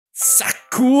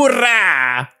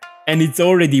Sakura! And it's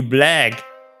already black.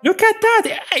 Look at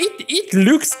that. It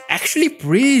looks actually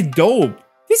pretty dope.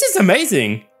 This is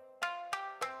amazing.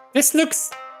 This looks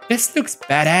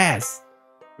badass.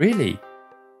 Really.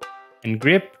 And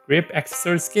grip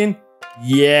accessory skin.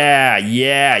 Yeah.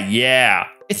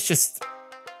 It's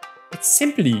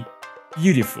simply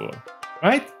beautiful,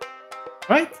 right?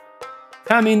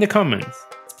 Tell me in the comments.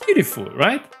 It's beautiful,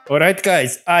 right? Alright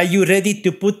guys, are you ready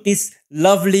to put this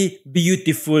lovely,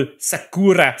 beautiful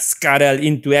Sakura Scarel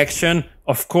into action?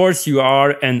 Of course you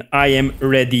are, and I am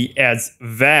ready as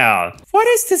well. What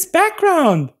is this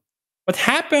background? What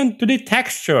happened to the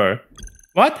texture?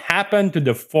 What happened to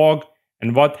the fog?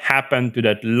 And what happened to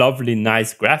that lovely,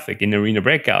 nice graphic in Arena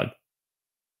Breakout?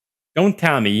 Don't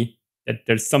tell me that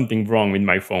there's something wrong with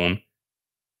my phone.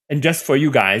 And just for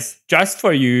you guys, just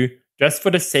for you, just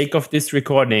for the sake of this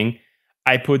recording,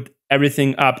 I put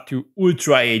everything up to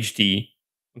Ultra HD.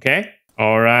 Okay?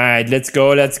 Alright, let's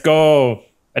go.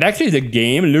 But actually the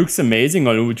game looks amazing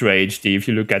on Ultra HD if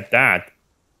you look at that.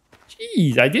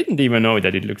 Jeez, I didn't even know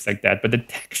that it looks like that. But the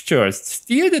textures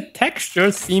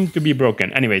seem to be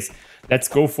broken. Anyways, let's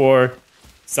go for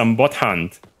some bot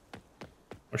hunt.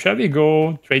 Or shall we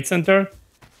go Trade Center?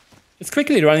 Just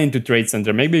quickly run into Trade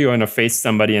Center. Maybe you're gonna face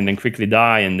somebody and then quickly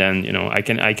die, and then, you know, I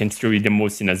can throw you the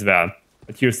MOSIN as well.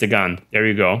 But here's the gun. There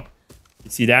you go.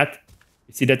 You see that?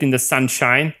 You see that in the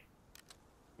sunshine?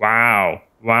 Wow.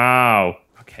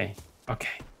 Okay.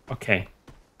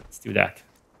 Let's do that.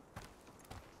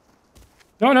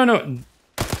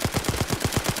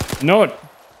 No.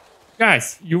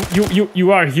 Guys,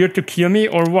 you are here to kill me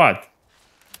or what?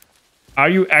 Are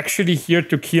you actually here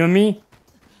to kill me?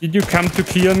 Did you come to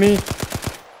kill me?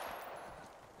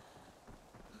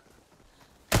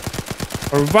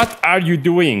 Or what are you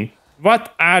doing?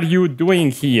 What are you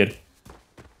doing here?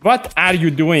 What are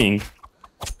you doing?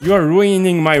 You are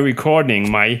ruining my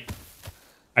recording,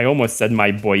 I almost said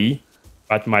my boy,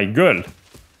 but my girl.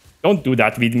 Don't do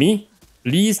that with me.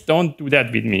 Please don't do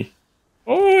that with me.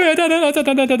 Oh,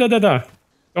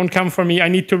 don't come for me. I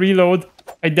need to reload.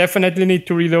 I definitely need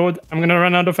to reload. I'm gonna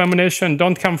run out of ammunition.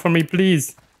 Don't come for me,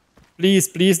 please.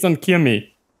 Please don't kill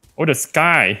me. Oh, the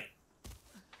sky.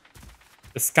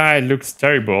 The sky looks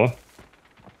terrible.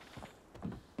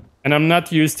 And I'm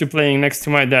not used to playing next to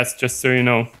my desk, just so you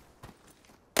know.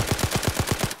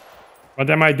 What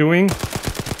am I doing?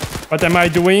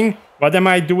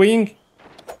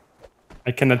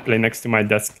 I cannot play next to my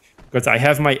desk because I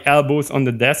have my elbows on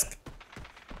the desk.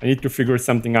 I need to figure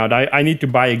something out. I need to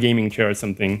buy a gaming chair or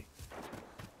something.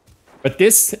 But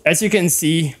this, as you can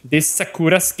see, this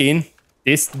Sakura skin,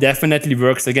 this definitely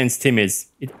works against Timmy's.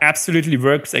 It absolutely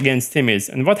works against Timmy's.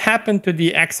 And what happened to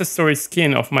the accessory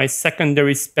skin of my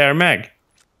secondary spare mag?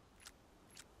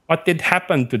 What did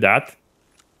happen to that?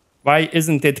 Why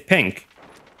isn't it pink?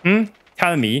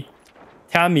 Tell me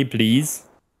please.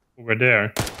 Over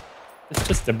there. It's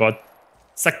just a bot.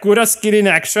 Sakura skin in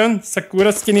action.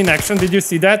 Did you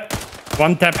see that?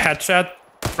 One tap headshot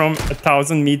from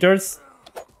 1,000 meters.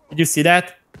 Did you see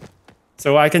that?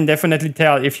 So I can definitely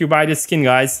tell if you buy this skin,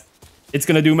 guys, it's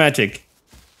gonna do magic.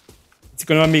 It's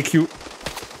gonna make you...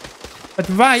 But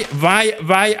why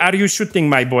are you shooting,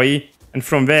 my boy? And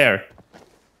from where?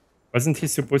 Wasn't he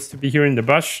supposed to be here in the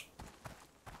bush?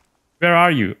 Where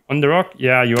are you? On the rock?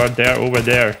 Yeah, you are there, over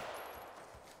there.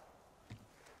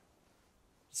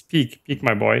 Just peek,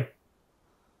 my boy.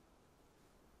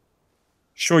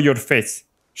 Show your face.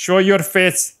 I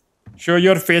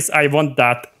want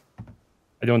that.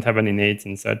 I don't have any nades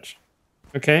and such.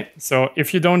 Okay, so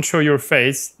if you don't show your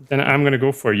face, then I'm gonna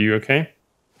go for you, okay?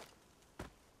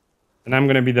 And I'm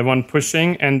gonna be the one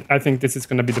pushing, and I think this is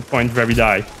gonna be the point where we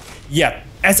die. Yeah,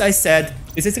 as I said,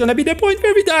 this is gonna be the point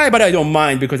where we die, but I don't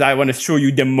mind because I wanna show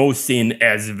you the MOSIN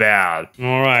as well.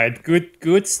 Alright,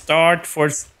 good start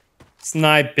for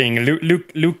sniping.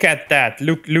 Look at that.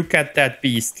 Look at that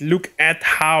beast. Look at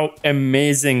how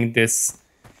amazing this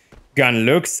gun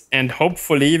looks, and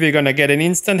hopefully we're gonna get an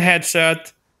instant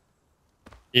headshot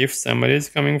if somebody's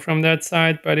coming from that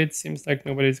side, but it seems like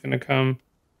nobody's gonna come.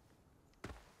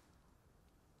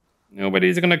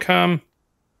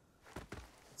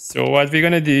 So what we're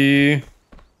gonna do,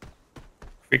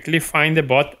 quickly find the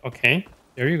bot. Okay,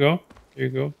 there you go.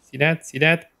 See that?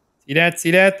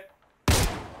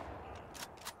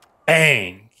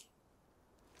 Bang!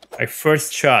 My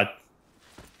first shot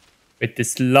with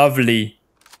this lovely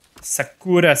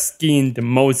Sakura skinned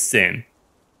MOSIN.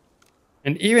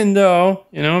 And even though,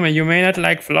 you know, you may not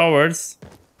like flowers,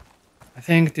 I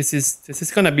think this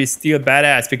is gonna be still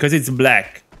badass because it's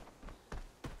black.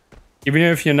 Even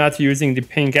if you're not using the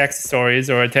pink accessories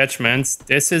or attachments,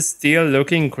 this is still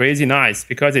looking crazy nice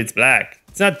because it's black.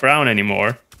 It's not brown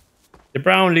anymore. The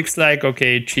brown looks like,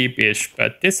 okay, cheapish,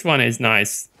 but this one is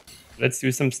nice. Let's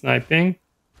do some sniping.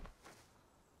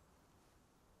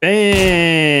 Bang!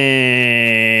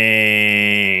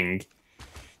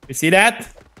 You see that?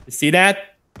 You see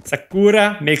that?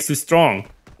 Sakura makes you strong.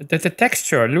 The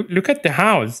texture, look at the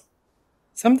house.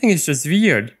 Something is just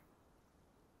weird.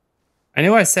 I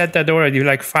know I said that already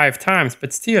like 5 times,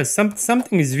 but still,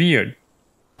 something is weird.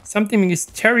 Something is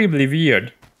terribly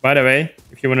weird. By the way,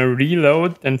 if you want to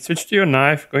reload, then switch to your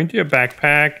knife, go into your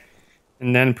backpack,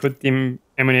 and then put the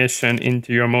ammunition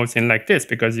into your MOSIN like this,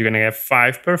 because you're going to have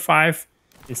 5x5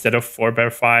 instead of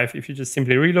 4x5. If you just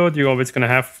simply reload, you're always going to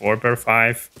have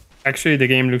 4x5. Actually, the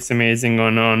game looks amazing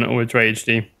on Ultra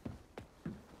HD.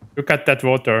 Look at that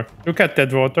water. Look at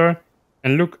that water.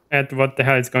 And look at what the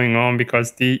hell is going on,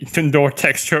 because the door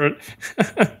texture.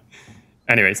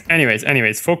 anyways.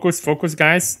 Focus,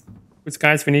 guys. Focus,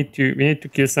 guys. We need to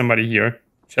kill somebody here.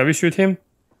 Shall we shoot him?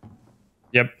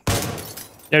 Yep.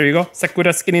 There we go.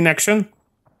 Sakura skin in action.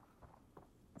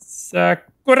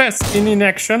 Sakura skin in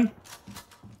action.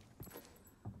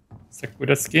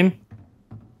 Sakura skin.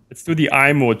 Let's do the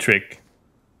eye mode trick.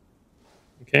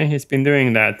 Okay, he's been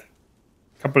doing that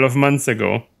a couple of months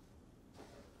ago.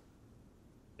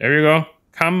 There you go.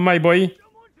 Come, my boy.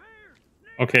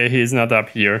 Okay, he's not up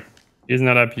here. He's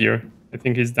not up here. I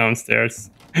think he's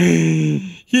downstairs.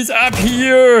 He's up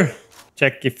here!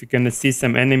 Check if you're gonna see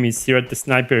some enemies here at the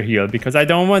sniper hill, because I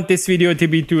don't want this video to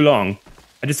be too long.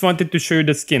 I just wanted to show you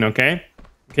the skin, okay?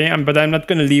 Okay, but I'm not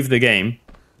gonna leave the game.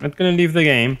 I'm not gonna leave the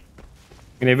game.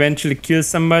 I'm gonna eventually kill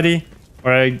somebody,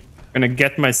 or I'm gonna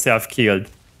get myself killed.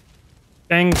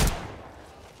 Bang.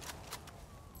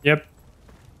 Yep.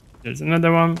 There's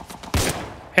another one.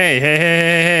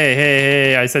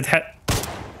 Hey. I said,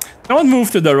 don't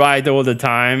move to the right all the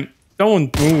time.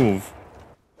 Don't move.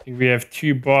 I think we have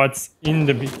 2 bots in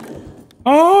the...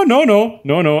 Oh,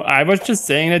 no. I was just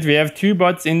saying that we have 2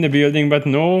 bots in the building, but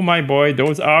no, my boy,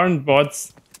 those aren't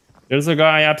bots. There's a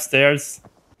guy upstairs.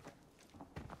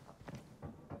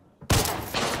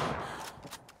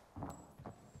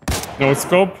 No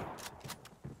scope.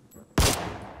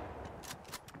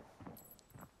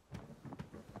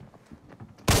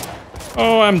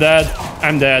 Oh, I'm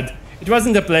dead. It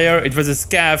wasn't a player, it was a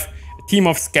scav, a team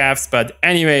of scavs, but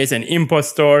anyways, an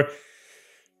impostor.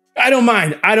 I don't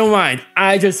mind.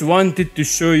 I just wanted to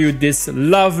show you this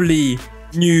lovely,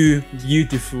 new,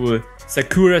 beautiful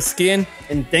Sakura skin.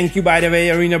 And thank you, by the way,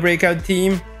 Arena Breakout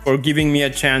team, for giving me a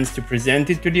chance to present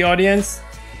it to the audience.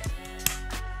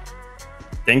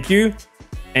 Thank you.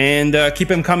 And keep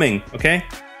them coming, okay?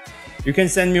 You can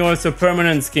send me also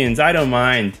permanent skins, I don't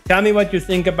mind. Tell me what you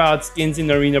think about skins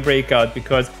in Arena Breakout,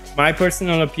 because my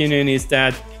personal opinion is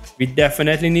that we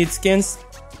definitely need skins,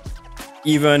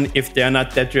 even if they're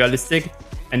not that realistic,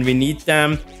 and we need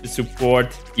them to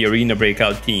support the Arena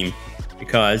Breakout team,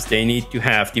 because they need to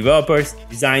have developers,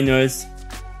 designers,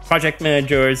 project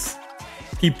managers,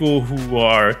 people who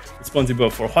are responsible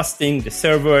for hosting the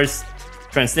servers,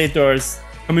 translators,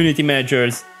 community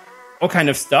managers, all kind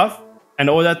of stuff. And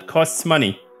all that costs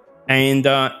money. And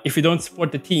if you don't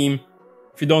support the team,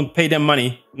 if you don't pay them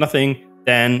money, nothing,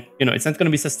 then it's not going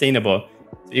to be sustainable.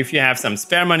 So if you have some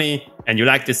spare money and you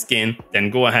like the skin,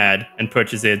 then go ahead and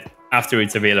purchase it after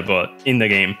it's available in the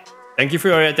game. Thank you for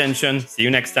your attention. See you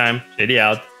next time. Shady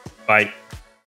out. Bye.